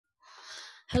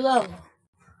Hello.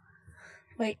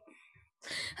 Wait.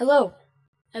 Hello,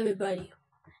 everybody.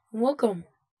 And welcome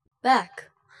back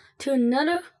to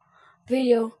another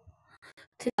video.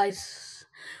 Today,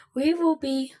 we will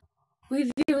be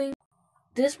reviewing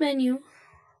this menu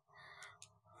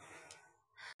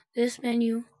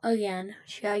again.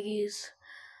 Shaggy's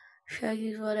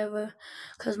whatever.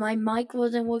 Cause my mic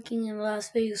wasn't working in the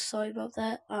last video. Sorry about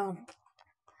that.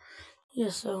 Yeah.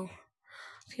 So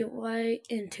let's get right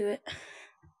into it.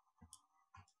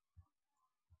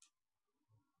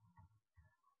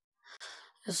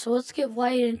 So let's get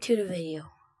right into the video.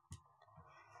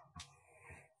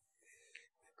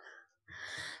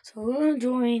 So we're gonna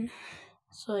join.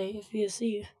 Sorry if you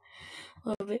see a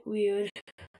little bit weird.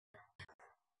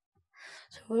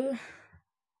 So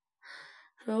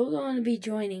we're going to be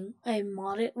joining a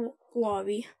modded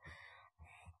lobby.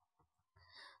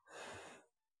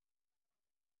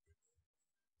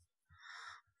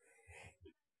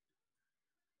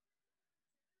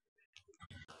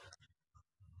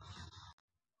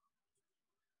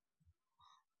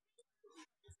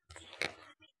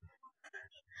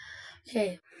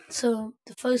 Okay, so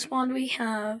the first mod we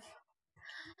have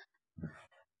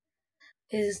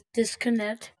is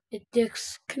disconnect. It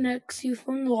disconnects you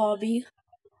from the lobby.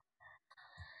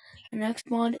 The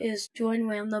next mod is join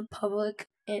random public.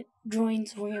 It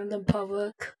joins random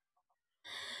public.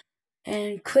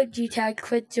 And quit gtag,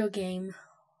 quit your game.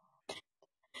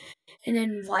 And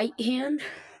then right hand.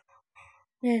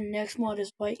 Then next mod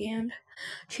is right hand.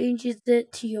 Changes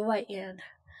it to your right hand.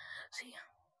 See,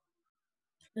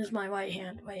 this is my right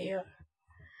hand right here.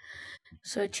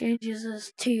 So it changes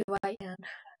this to your right hand.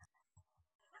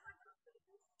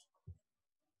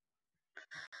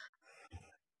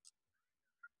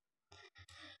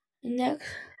 Next,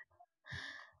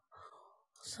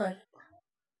 sorry.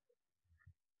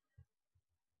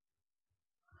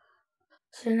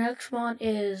 So the next one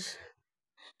is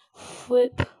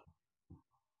flip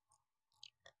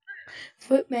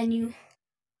menu.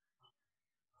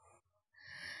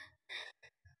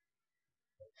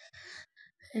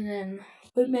 And then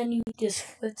flip menu just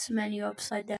flips the menu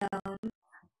upside down.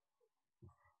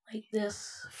 Like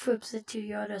this, flips it to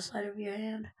your other side of your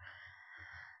hand.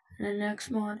 And the next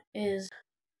one is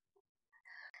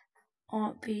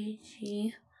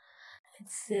RPG.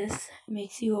 It's this. It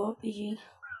makes you RPG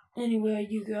anywhere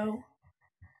you go.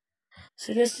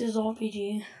 So this is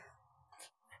RPG.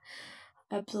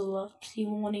 Epilepsy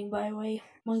warning, by the way.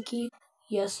 Monkey,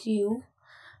 yes you.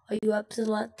 Are you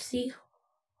epilepsy?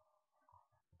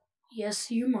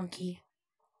 Yes you, monkey.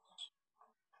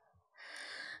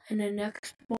 And the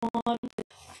next one,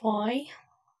 fly,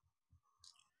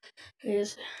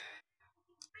 is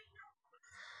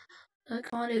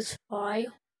next one is fly.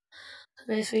 So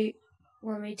basically,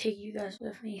 let me take you guys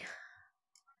with me.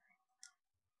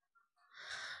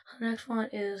 The next one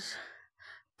is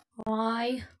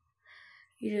fly.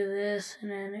 You do this, and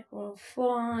then it will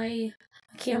fly.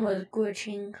 The camera is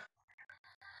glitching.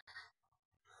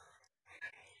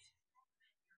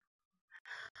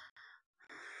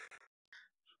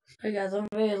 Sorry guys, I'm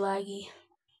very laggy.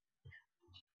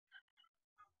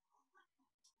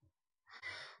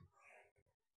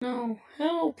 No,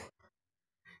 help!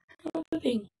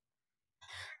 Helping!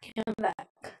 Okay, I'm back.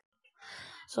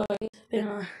 Sorry, it's been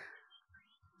a...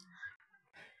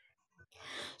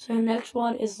 So the next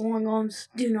one is long arms.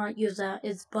 Do not use that.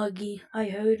 It's buggy, I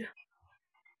heard.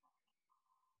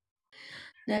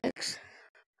 Next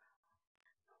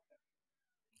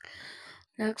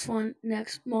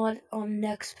mod on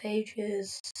next page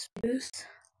is boost.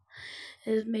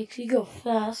 It makes you go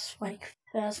fast, like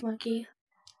fast monkey.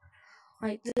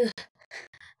 Like this.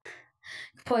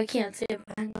 You probably can't see it,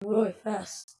 but I'm going really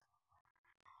fast.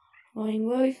 Going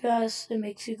really fast, it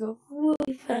makes you go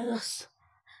really fast.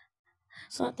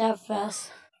 It's not that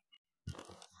fast.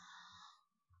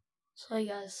 Sorry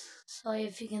guys, sorry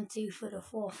if you can see for the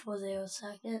 4 for 0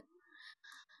 second.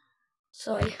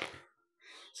 Sorry.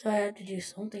 So I had to do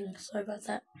something, sorry about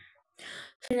that.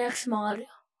 The next mod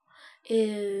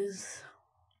is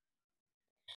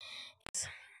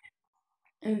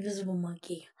invisible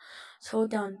monkey. So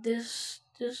hold down this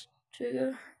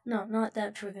trigger. No, not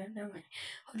that trigger. Never mind.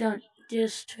 Hold down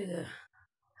this trigger.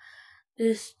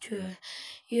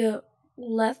 Your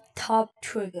left top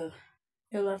trigger.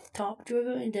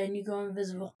 And then you go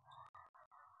invisible.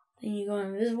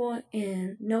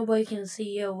 And nobody can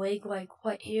see your leg like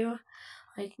right here.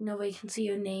 Like nobody can see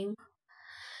your name.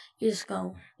 You just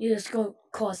go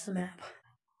across the map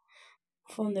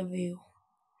from the view.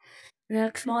 The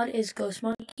next mod is Ghost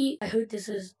Monkey. I heard this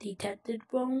is detected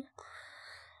wrong.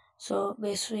 So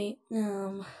basically,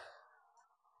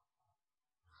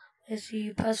 Basically,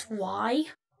 you press Y.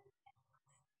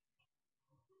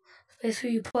 Basically,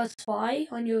 you press Y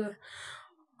on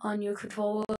your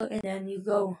controller, and then you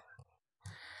go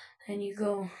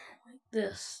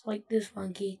like this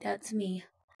monkey. That's me.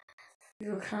 You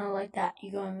go kind of like that.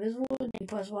 You go invisible, and then you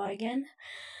press Y again,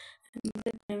 and you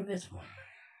get invisible.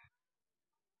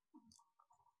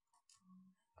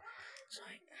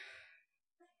 Sorry.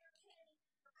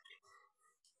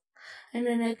 And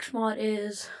the next mod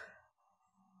is,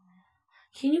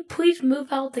 can you please move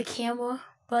out the camera,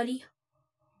 buddy?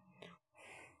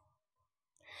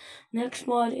 Next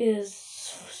mod is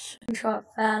Screenshot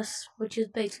Fast, which is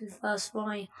basically fast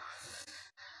flying.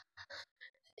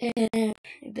 And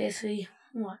basically,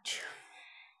 watch.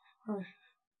 Come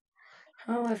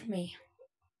with me.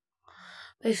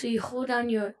 Basically, you hold down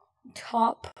your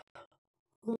top,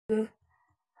 and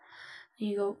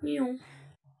you go, meow.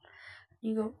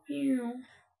 You go, meow.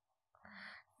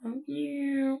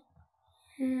 Meow.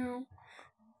 Meow.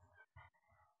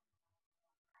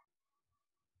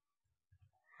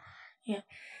 Yeah.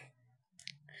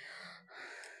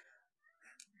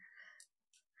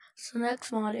 So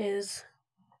next mod is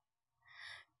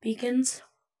beacons.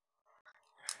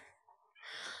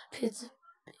 Pids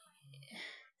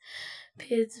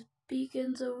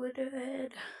beacons over their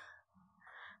head.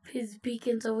 Pids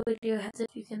beacons over their heads,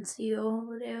 if you can see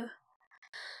over there.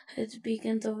 Pids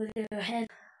beacons over their head.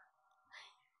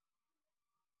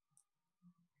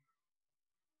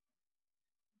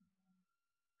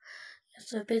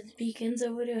 So pids beacons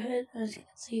over their head. As you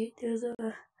can see, there's a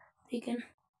beacon.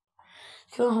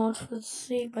 It's kind of hard to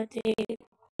see, but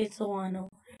it's a line over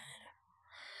their head.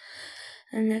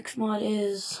 And next mod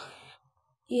is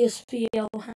ESPL.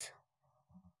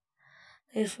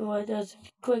 Basically what it does, if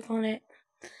you click on it,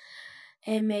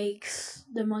 it makes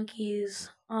the monkeys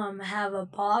have a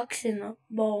box and a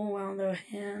ball around their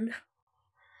hand.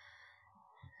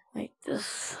 Like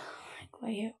this. Like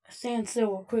right here. Stand still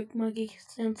real quick, monkey.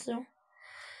 Stand still.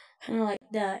 Kinda like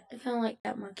that. Kinda like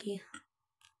that monkey.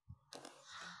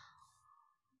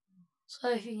 So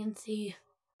if you can see,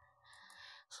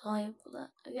 sorry for that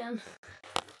again.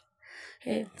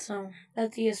 Okay, so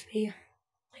that's ESP.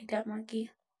 Like that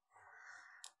monkey.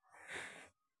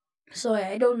 Sorry,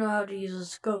 I don't know how to use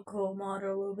this GoPro mod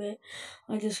a little bit.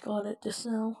 I just got it just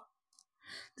now.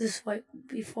 This right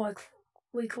before I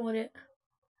record it.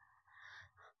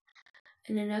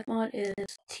 And the next mod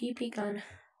is TP gun.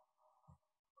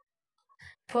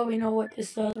 Probably know what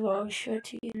this does, but I'll show it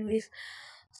to you anyways.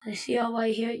 So you see how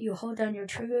right here you hold down your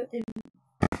trigger and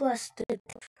plus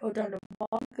hold down the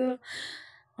ball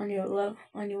on your left,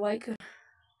 on your right,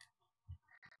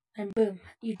 and boom,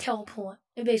 you teleport.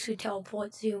 It basically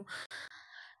teleports you.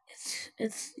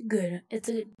 It's good. It's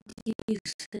a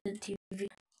decent TV.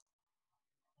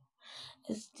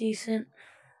 It's decent.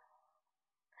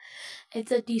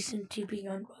 It's a decent TP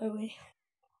gun, by the way.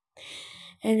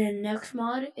 And then next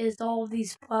mod is all of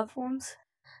these platforms.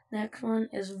 Next one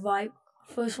is Vibe.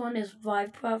 First one is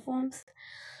Vibe platforms.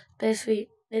 Basically,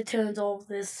 it turns all of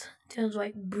this, turns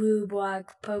like blue,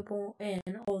 black, purple,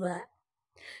 and all that.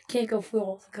 Can't go through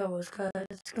all the colors because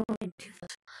it's going too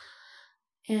fast.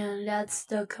 And that's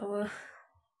the color.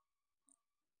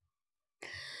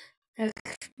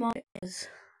 Next mod is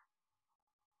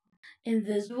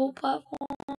invisible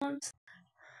platforms.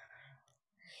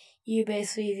 You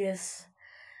basically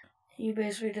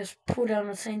just pull down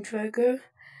the same trigger,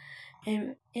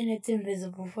 and it's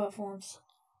invisible platforms.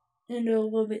 And they're a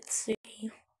little bit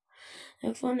sticky.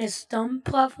 Next one is thumb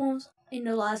platforms. In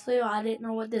the last video, I didn't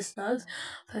know what this does,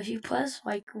 but if you press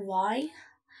like Y,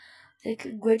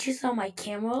 it glitches on my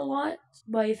camera a lot.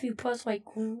 But if you press like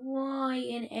Y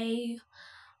and I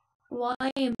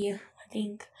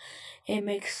think it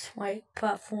makes like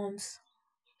platforms.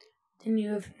 Then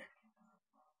you have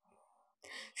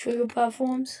trigger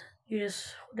platforms. You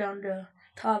just hold down the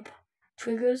top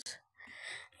triggers.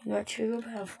 You got trigger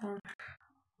platform.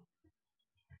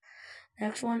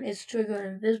 Next one is trigger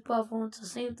and invis platforms. The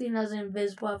same thing as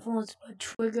invis platforms, but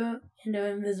trigger and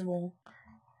they're invisible.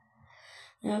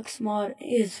 Next mod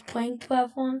is plank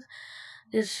platforms.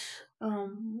 This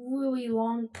really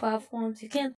long platforms. You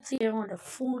can't see it on the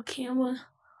full camera.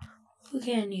 Who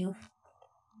can you?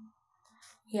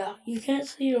 Yeah, you can't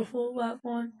see the full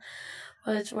platform,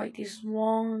 but it's like these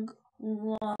long,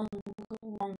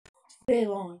 very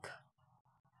long.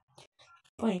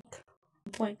 Plank.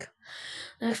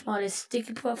 Next mod is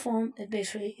sticky platform. It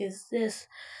basically is this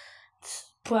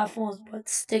platforms, but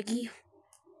sticky.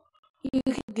 You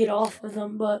can get off of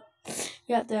them, but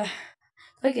you have to,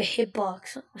 like a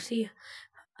hitbox. See,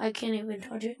 I can't even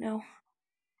touch it now.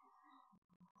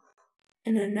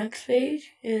 And the next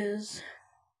page is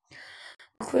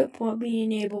Equip won't be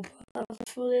enabled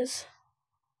for this.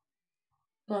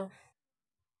 So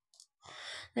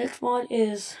next mod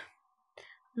is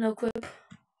no equip.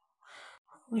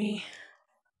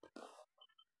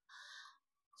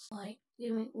 Like,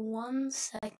 give me 1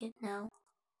 second now.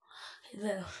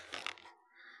 There.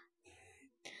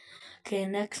 Okay,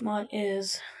 next mod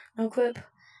is no equip.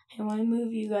 And when I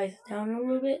move you guys down a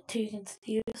little bit so you can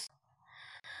see this.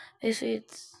 Basically,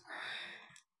 it's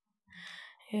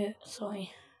here.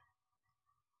 Sorry.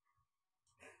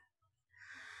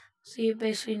 See,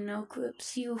 basically no equip.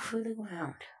 Seal for the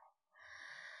ground.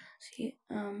 See,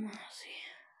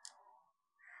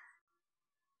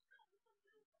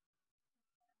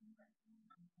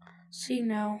 See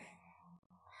now.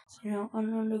 See now,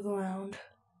 I'm underground.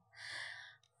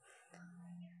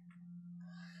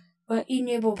 But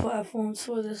enable platforms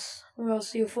for this, or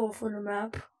else you fall for the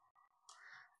map.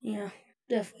 Yeah,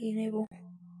 definitely enable.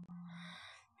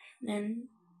 Then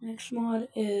next mod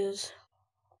is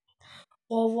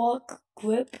wall walk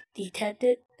grip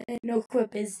detected. And no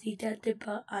grip is detected,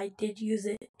 but I did use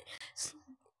it.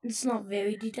 It's not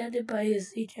very detected, but it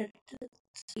is detected.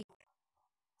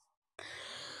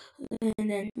 And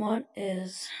then mod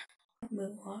is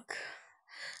moonwalk.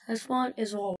 This one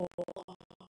is wall walk.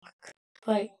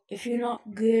 Like, if you're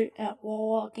not good at wall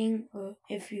walking, or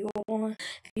if you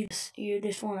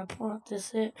just want to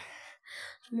practice it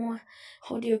some more,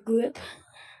 hold your grip.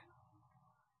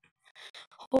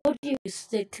 Hold your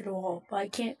stick to the wall, but I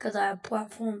can't because I have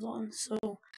platforms on, so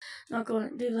I'm not going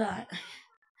to do that.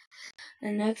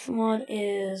 The next one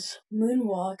is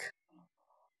moonwalk.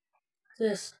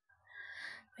 This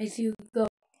makes you go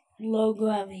low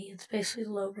gravity. It's basically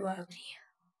low gravity.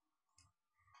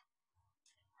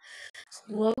 It's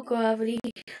low gravity,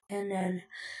 and then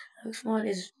next one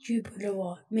is Jupiter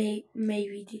walk.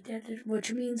 Maybe detected,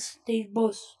 which means they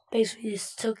both basically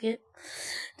just took it.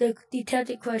 The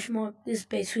detected question mark, this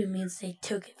basically means they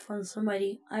took it from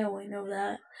somebody. I only know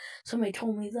that. Somebody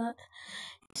told me that.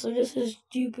 So this is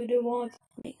Jupiter walk.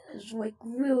 It's like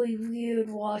really weird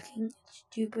walking. It's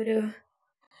Jupiter.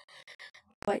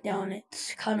 Right down,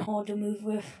 it's kind of hard to move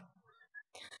with.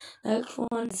 Next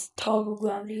one is toggle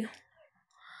gravity.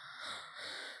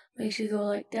 Makes you go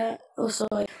like that. Also,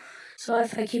 so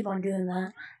if I keep on doing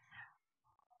that.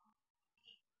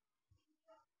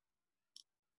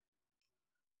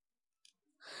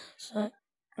 So,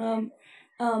 oh.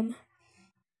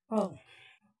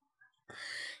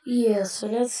 Yeah, so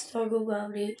that's toggle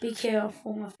gravity. Be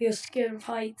careful if you're scared of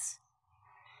heights.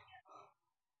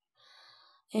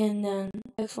 And then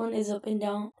next one is up and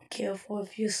down. Careful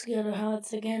if you're scared of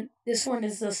heights again. This one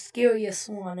is the scariest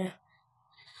one.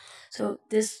 So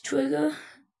this trigger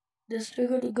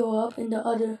to go up, and the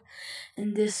other,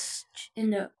 and this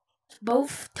in the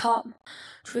both top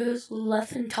triggers,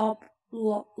 left and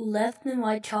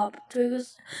right top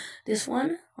triggers. This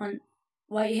one on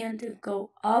right hand to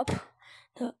go up.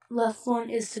 The left one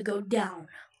is to go down.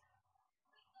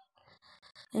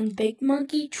 And big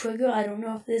monkey trigger, I don't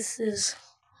know if this is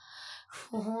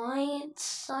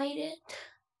client-sided.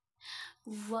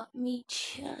 Let me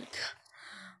check.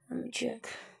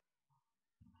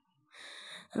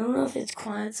 I don't know if it's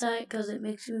client-side because it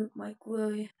makes you like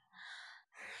really.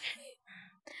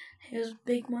 Here's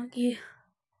big monkey.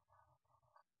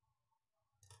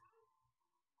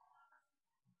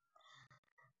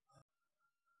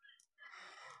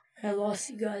 I lost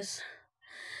you guys.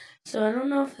 So I don't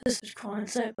know if this is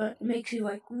client-side, but it makes you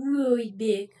like really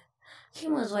big.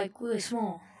 Camera's like really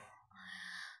small.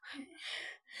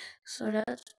 So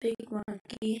that's big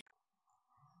monkey.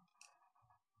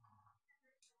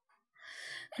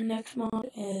 The next mod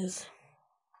is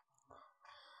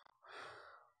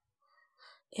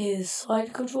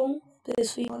slide control.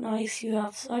 Basically on ice you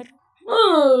have slide.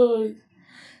 Oh!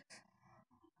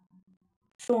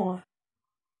 Sure.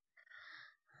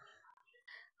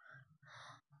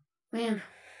 Man,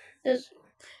 this.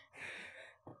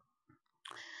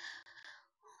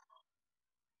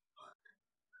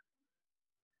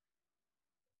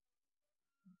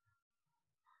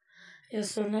 Yeah,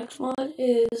 so next mod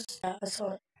is.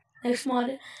 Sorry. Next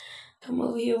mod, come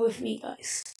over here with me,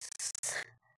 guys.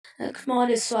 Next mod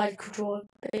is slide control.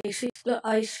 Basically, the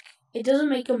ice. It doesn't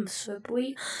make them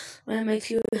slippery, but it makes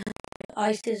you. The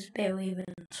ice is barely even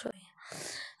slippery.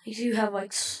 Makes you have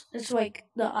like. It's like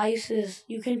the ice is.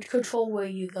 You can control where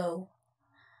you go.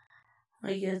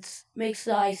 Like it makes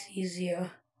the ice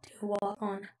easier to walk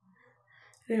on.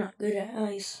 If you're not good at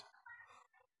ice.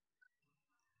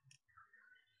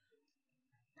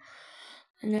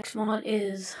 The next mod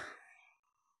is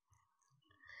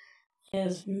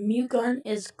mute gun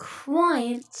is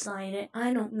client sided.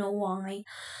 I don't know why,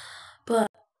 but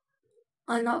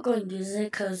I'm not going to use it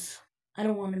because I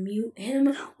don't want to mute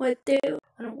him right there.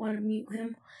 I don't want to mute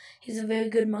him. He's a very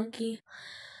good monkey.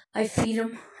 I feed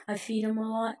him a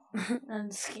lot. I'm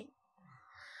just kidding.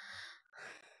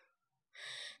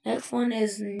 Next one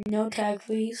is no tag,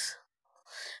 please.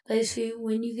 Basically,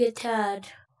 when you get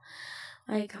tagged,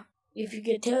 like if you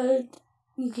get tagged,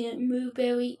 you can't move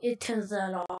barely, it turns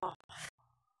that off.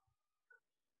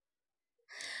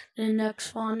 The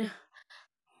next one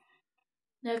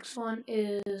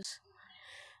is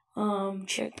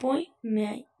checkpoint.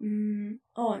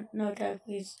 Oh no, tag,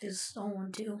 please is on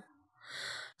one too.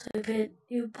 So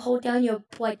you hold down your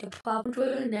the problem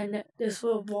trigger, and then this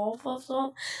little ball pops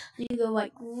up, and you go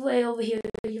like way over here.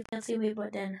 You can't see me,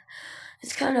 but then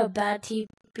it's kind of a bad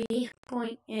TP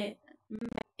point.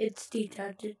 It's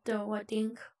detected though, I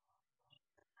think.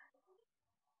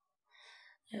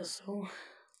 Yeah, so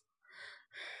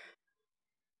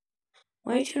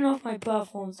why you turn off my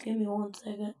platforms? Give me 1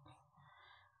 second.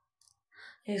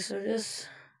 Okay, so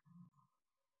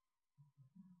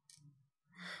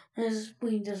let's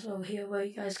bring this over here where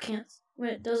you guys can't.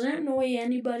 Wait, does it annoy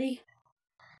anybody?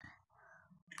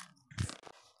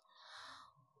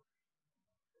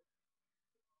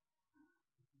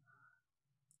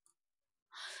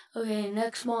 Okay,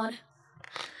 next mod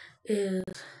is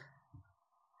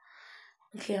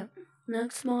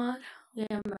next mod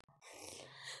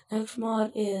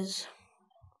is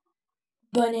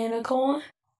banana corn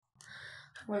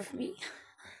with me.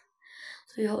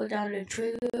 So you hold down the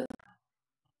trigger,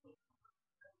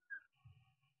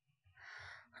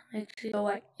 makes it go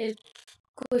like it's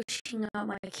glitching out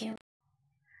my camera.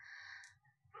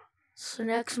 So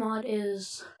next mod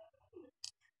is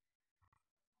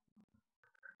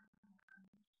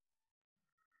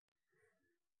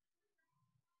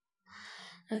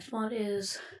next mod,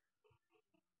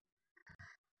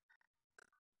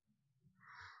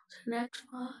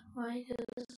 right?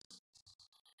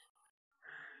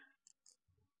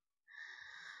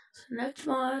 Next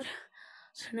mod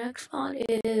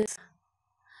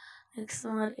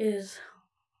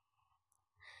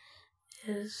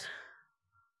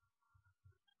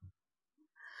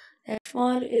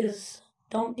is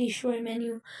don't destroy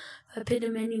menu. If I put the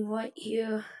menu right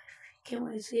here, can't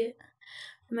really see it.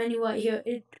 The menu right here,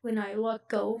 when I let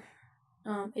go,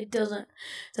 it doesn't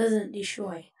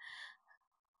destroy.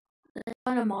 It's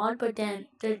not a mod, but then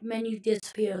the menu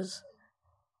disappears.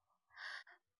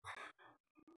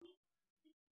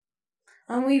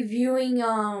 I'm reviewing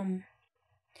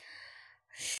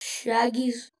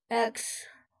Shaggy's X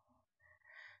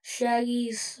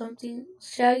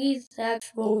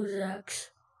Rose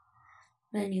X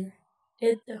menu.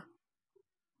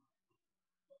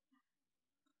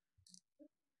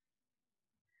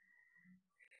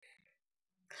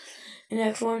 The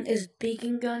next one is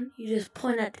beacon gun. You just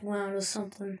point at the ground or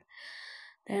something,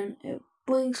 then it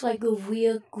blinks like a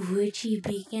weird glitchy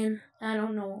beacon. I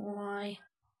don't know why.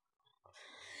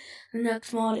 The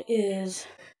next mod is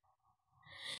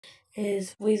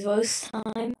reverse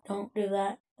time. Don't do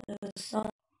that.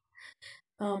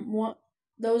 What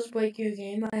those break your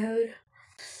game, I heard.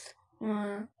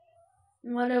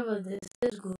 Whatever this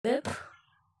is, grip.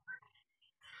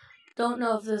 Don't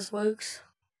know if this works.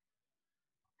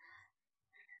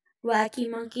 Wacky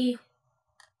monkey.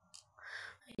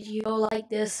 You go like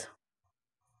this.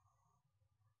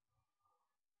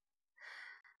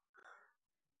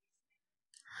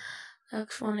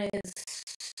 Next one is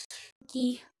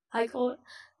key. I call it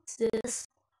this.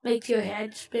 Makes your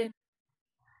head spin.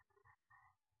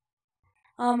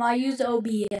 I use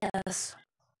OBS.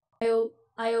 I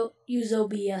use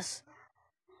OBS.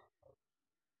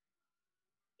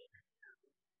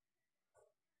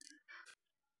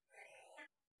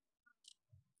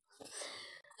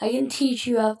 I can teach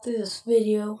you after this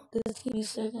video. Just give me a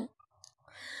second.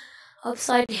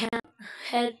 Upside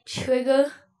head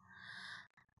trigger.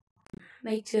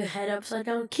 Makes your head upside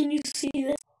down. Can you see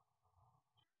this?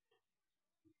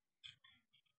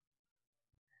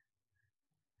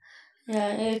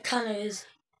 Yeah, it kind of is.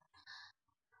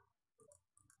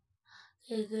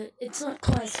 It's not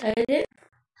quite said it.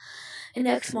 The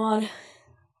next mod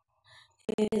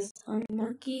is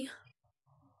monkey.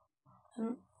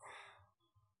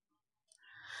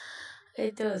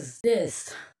 It does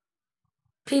this.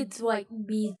 Pigs like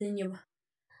bees in your.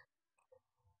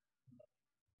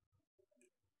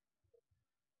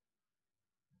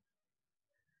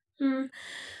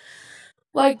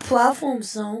 Like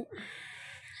platforms don't.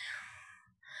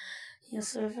 Yeah,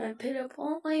 so if I put up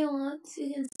all my odds,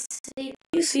 you can see.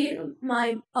 You see a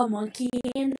monkey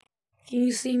in? Can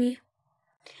you see me?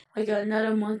 I got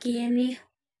another monkey in me.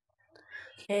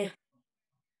 Okay.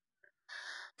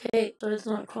 Okay, so it's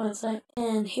not constant.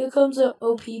 And here comes the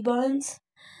OP buttons.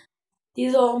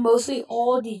 These are mostly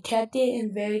all detected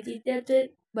and very detected,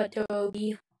 but they're OP.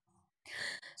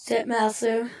 Set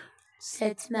master,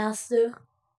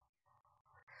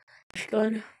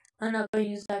 gun. I'm not going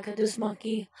to use that because this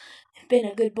monkey has been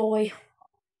a good boy.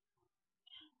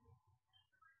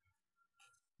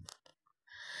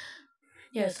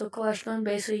 Yeah, so crash gun,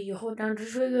 basically you hold down the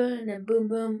trigger and then boom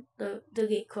boom, the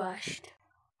gate crashed.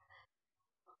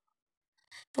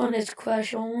 One is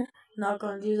crash on. Not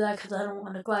going to do that because I don't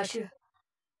want to crash you.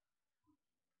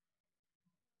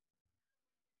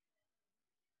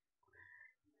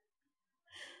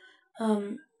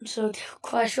 So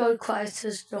crash road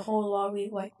crashes the whole lobby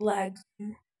like lags.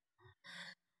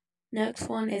 Next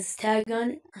one is tag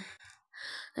gun.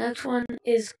 Next one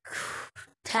is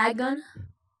tag gun.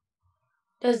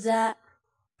 Does that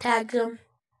tag them?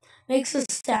 Makes a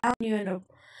sound you in a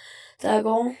tag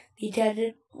all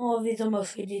detected. All of these are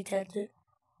mostly detected.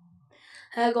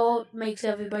 Tag all makes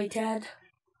everybody tag.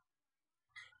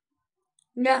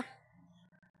 Yeah.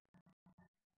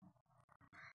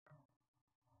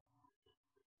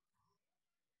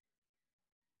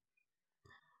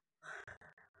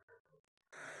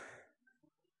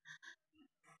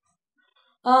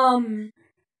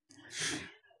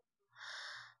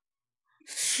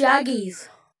 Shaggy's.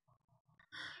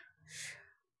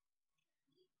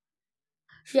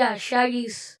 Yeah,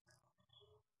 Shaggy's.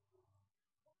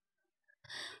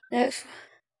 Next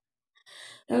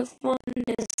one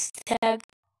is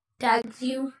tags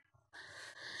you.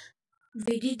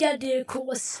 They detected, of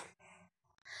course.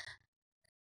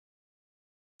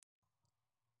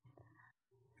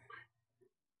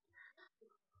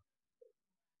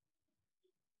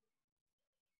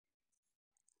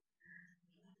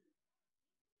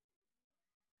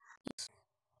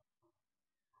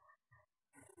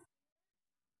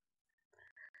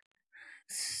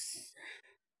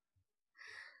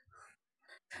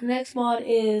 Next mod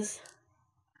is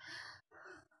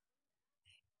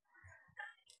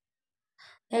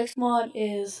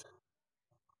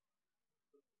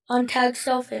untag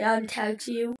self. It untags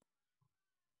you.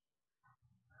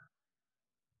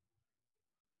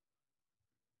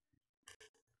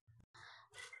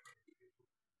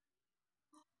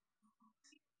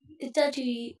 It's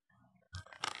actually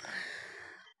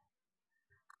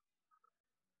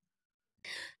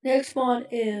next mod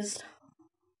is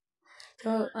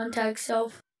so untag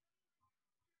self.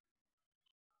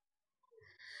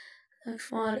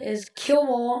 Next one is kill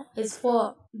wall. It's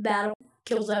for battle.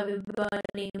 Kills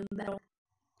everybody in battle.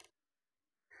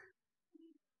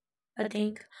 I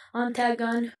think. Untag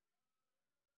gun.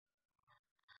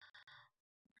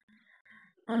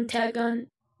 Untag gun.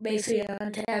 Basically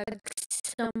untag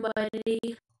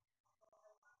somebody.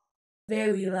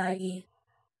 Very laggy.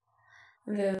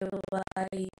 Very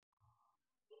laggy.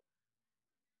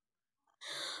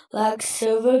 Lag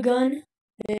silver gun.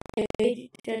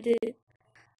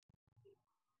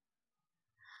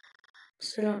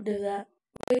 So don't do that.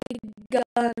 Big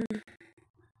gun.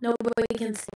 Nobody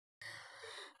can see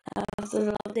after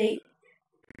the update.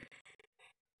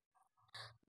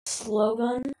 Slow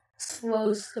gun.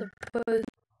 Slows the person.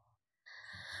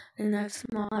 The next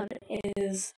mod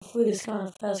is food is kind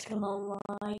of fast come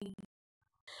online.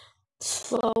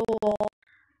 Slow wall.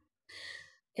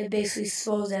 It basically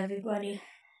slows everybody.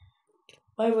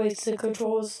 Vibrates the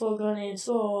control slow gun and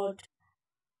sword.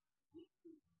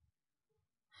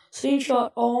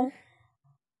 Screenshot all.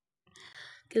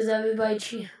 Gives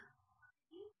everybody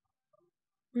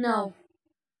No.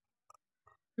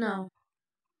 No.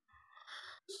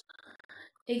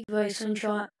 Everybody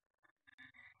screenshot.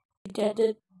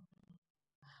 Dead.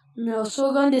 No,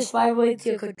 slow gun just vibrates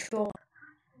your control.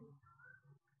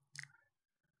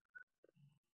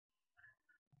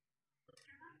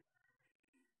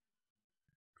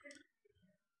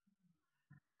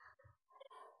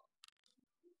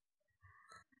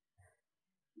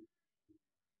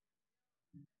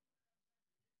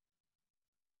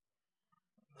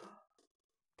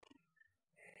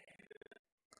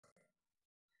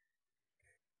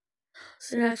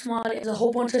 So the next mod is a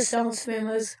whole bunch of sound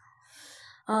spammers.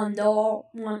 They all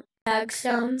want tag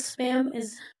sound spam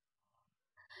is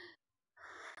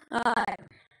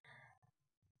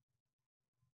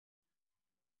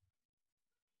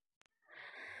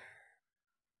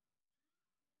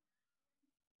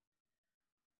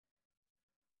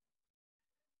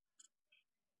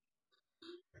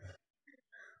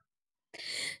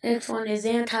next one is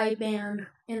anti-ban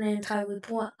and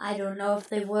anti-report. I don't know if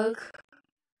they work.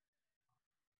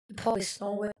 You probably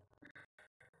stole it.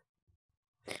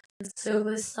 The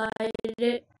server sided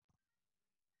it.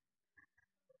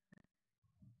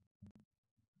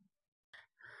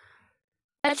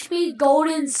 Fetch me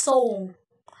golden soul.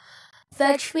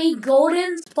 Fetch me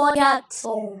golden spot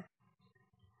soul.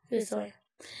 This way.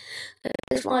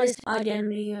 This one is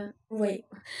identity. Wait.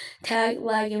 Tag,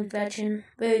 lag, and fetching.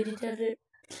 Very detected.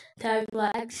 Tag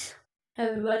lags.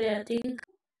 Everybody, I think.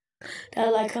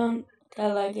 Tag lag count.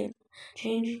 Tag lag it.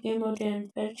 Change game mode to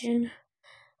infection.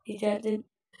 Detected.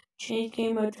 Change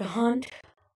game mode to hunt.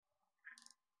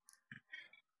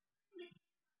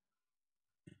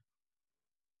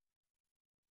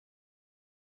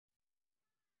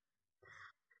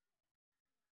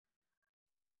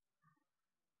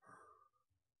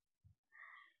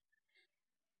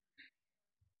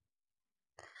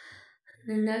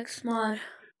 The next mod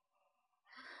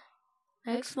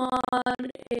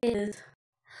is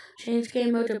change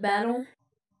game mode to battle.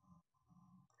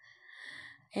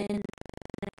 And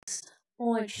next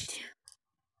orange.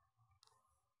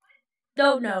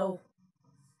 Don't know.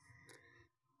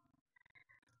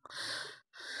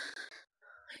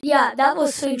 Yeah, that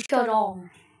was slingshot all.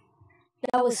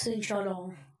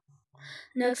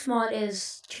 Next mod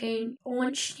is chain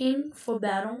orange team for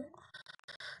battle.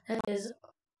 That is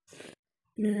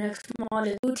the next mod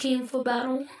is blue team for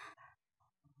battle.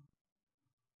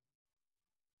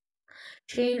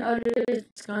 Chain other is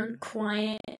gun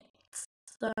quiet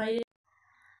side.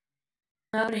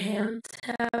 Not hand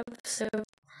tap, so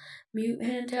mute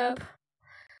hand tap.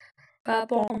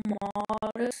 Clap on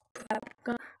modest clap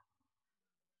gun.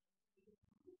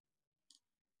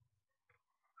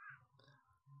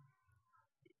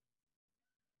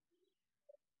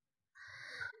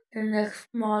 The next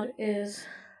mod is,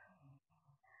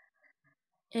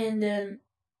 and then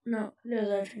no, there's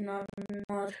actually not a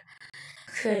mod.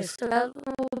 Okay, so that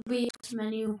will be its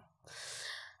menu.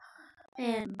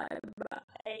 And bye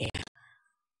bye.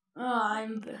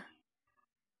 I'm.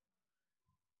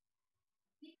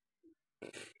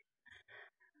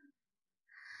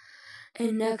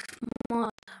 And next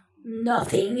month,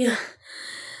 nothing.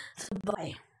 So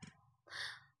bye.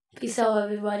 Peace out,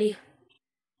 everybody.